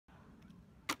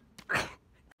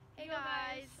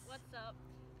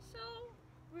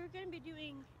we're going to be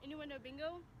doing Innuendo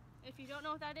Bingo. If you don't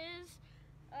know what that is,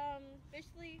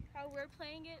 basically how we're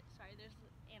playing it, sorry, there's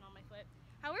an ant on my foot.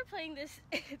 How we're playing this,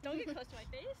 don't get close to my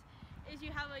face, is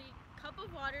you have a cup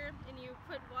of water and you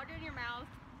put water in your mouth,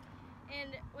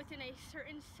 and within a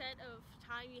certain set of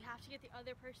time you have to get the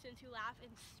other person to laugh and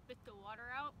spit the water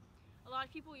out. A lot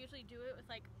of people usually do it with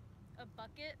like a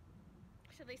bucket,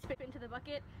 so they spit into the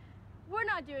bucket. We're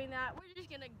not doing that. We're just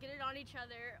gonna get it on each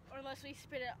other, or unless we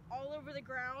spit it all over the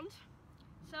ground.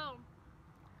 So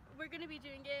we're gonna be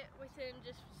doing it within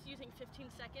just using 15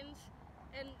 seconds,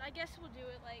 and I guess we'll do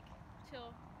it like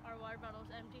till our water bottle's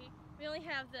empty. We only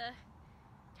have the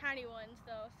tiny ones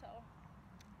though, so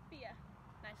but yeah,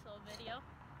 nice little video.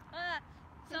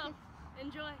 So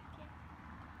enjoy.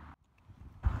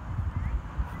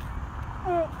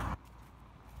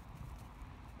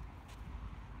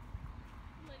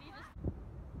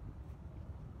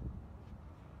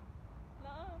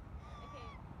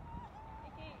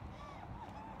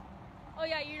 Oh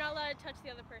yeah, you're not allowed to touch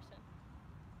the other person.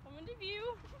 Come into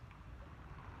view.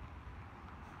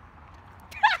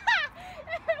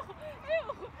 Ew,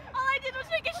 ew. All I did was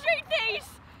make a straight face.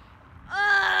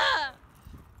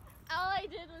 All I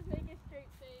did was make a straight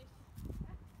face.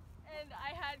 And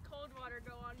I had cold water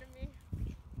go onto me.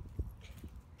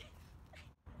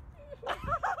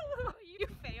 You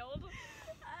failed.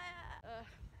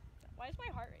 Why is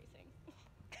my heart racing?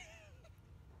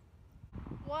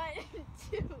 1,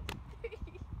 2, 3,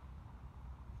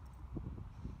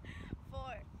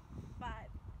 4, 5.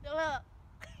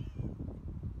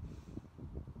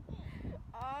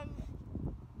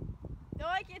 No,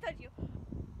 I can't touch you.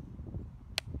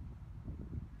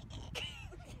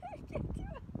 I can't do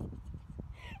it.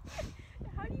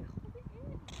 How do you hold it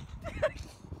in?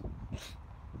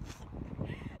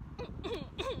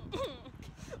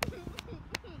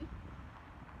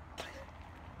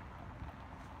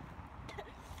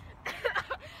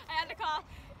 I had to cough.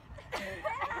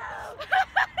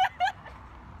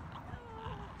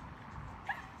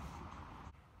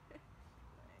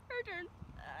 Her turn.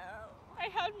 I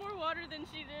had more water than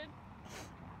she did.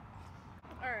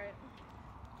 Alright.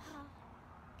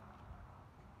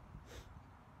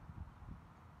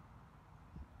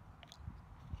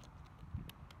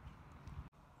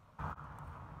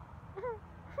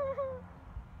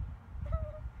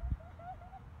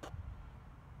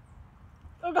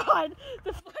 Oh god,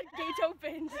 the floodgates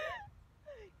opened.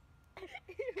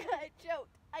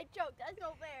 I choked. That's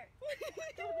no fair.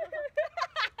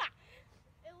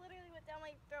 It literally went down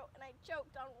my throat and I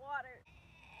choked on water.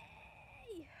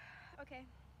 Okay.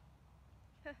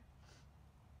 Start.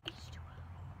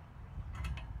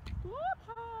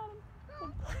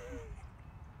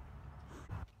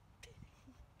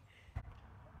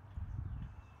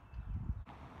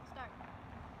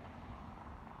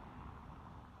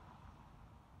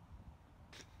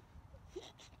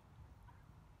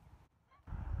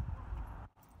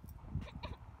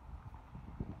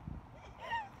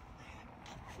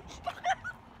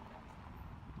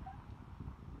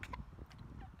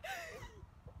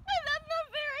 That's not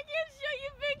fair, I can't show you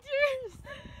pictures!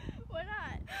 Why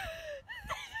not?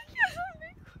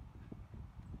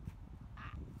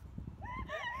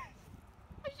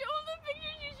 Show them the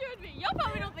pictures you showed me. Y'all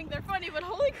probably don't think they're funny, but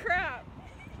holy crap.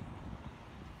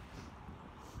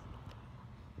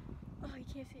 Oh, you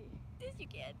can't see. This you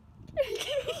can.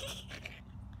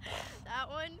 That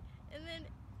one, and then...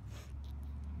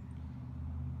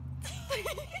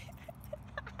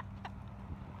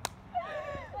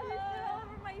 all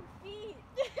over my feet.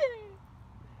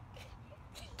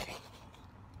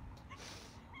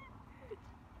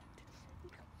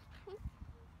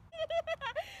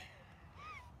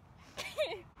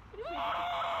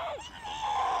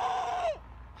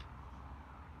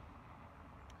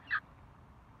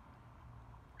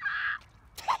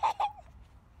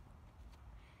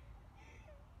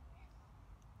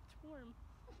 It's warm.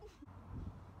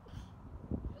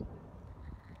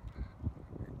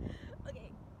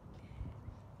 Okay.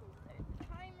 Start the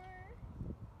timer.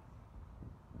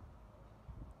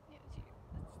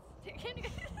 Yeah, can you...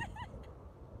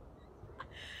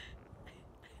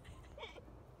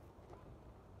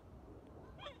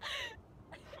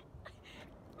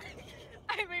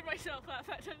 I made myself laugh,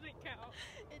 that doesn't count.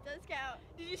 It does count.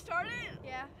 Did you start it?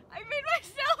 Yeah. I made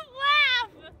myself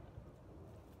laugh!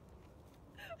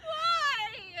 Why?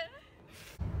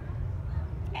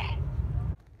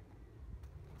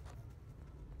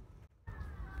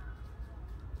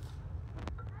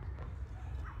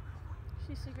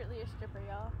 She's secretly a stripper,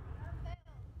 y'all.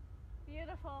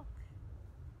 Beautiful.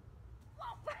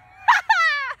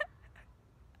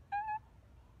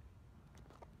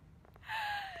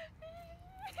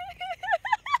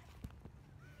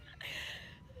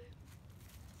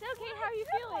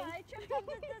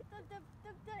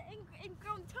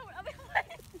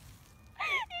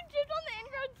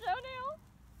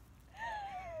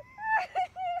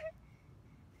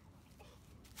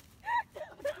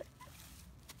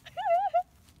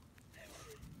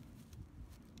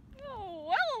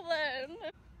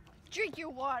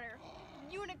 water.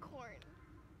 Unicorn.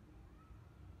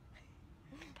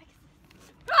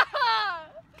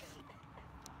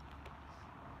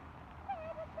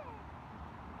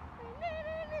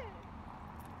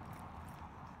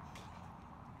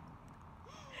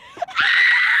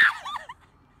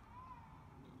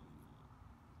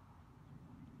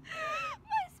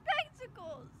 My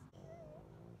spectacles.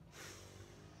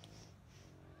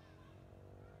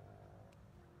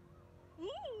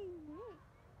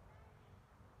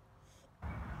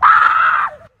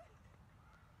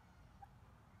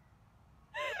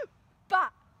 Ba. Ba.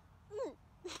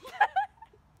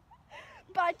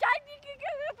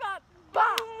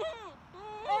 Ba.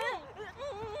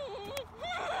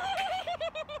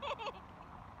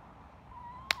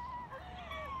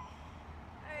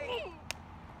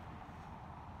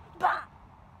 Ba.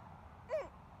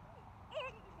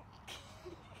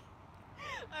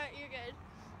 Alright, you're good.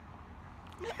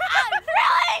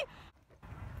 Really?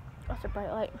 That's a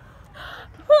bright light.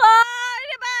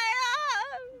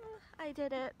 I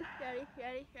did it. Ready,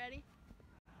 ready, ready?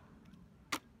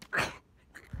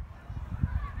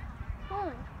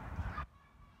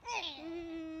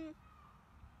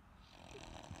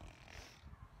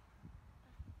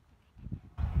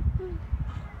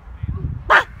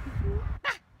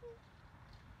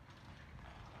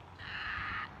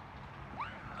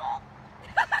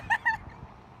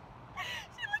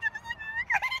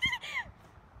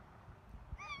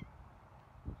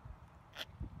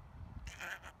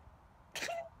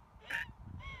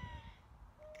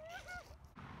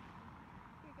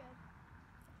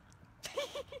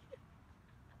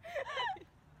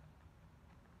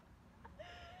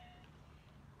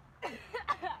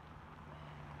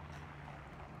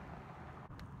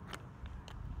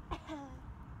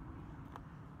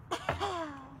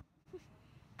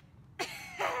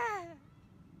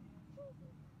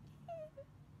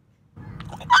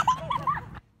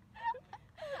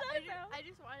 I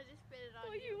just wanted to spit it on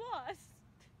Well, you lost.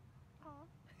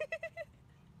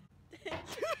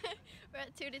 We're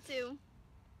at 2-2.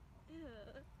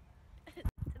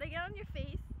 Did I get on your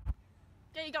face?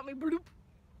 Yeah, you got me. Bloop.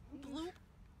 Bloop.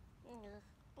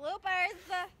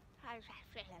 Bloopers.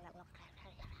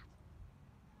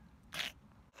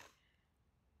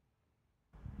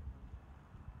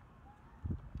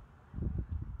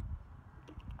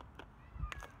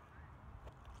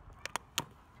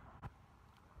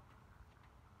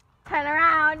 Turn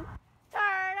around.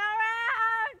 Turn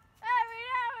around. Every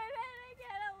now and then I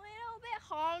get a little bit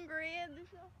hungry and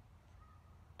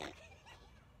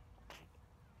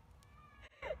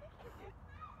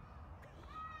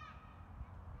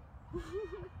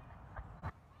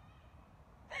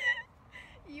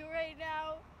you right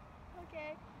now.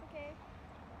 Okay, okay.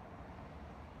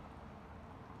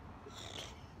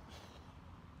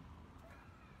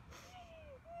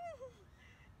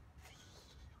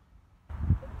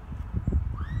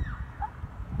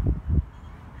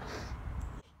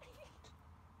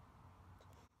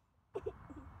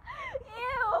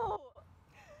 Ew!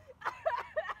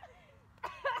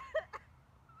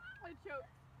 I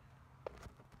choked.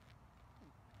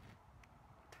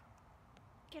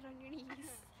 Get on your knees.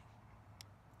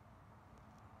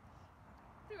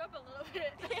 Threw up a little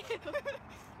bit.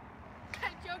 I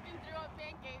choked and threw up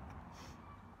pancake.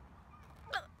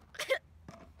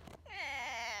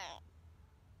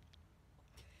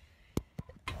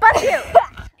 Fuck you!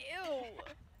 Ew!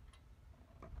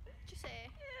 What'd you say?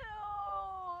 Ew,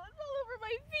 it's all over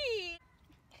my feet.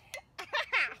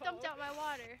 Dumped out my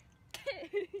water.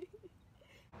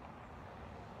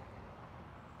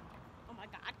 Oh my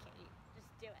God, Katie, just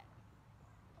do it.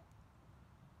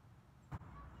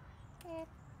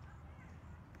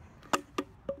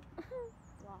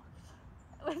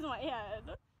 Locked with my head.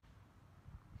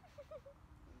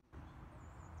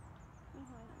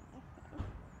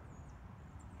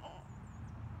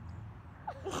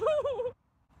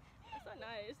 That's not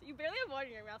nice. You barely have water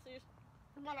in your mouth, so you're just...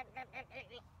 Trying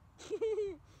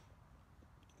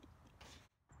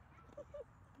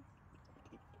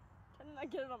to not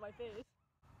get it on my face.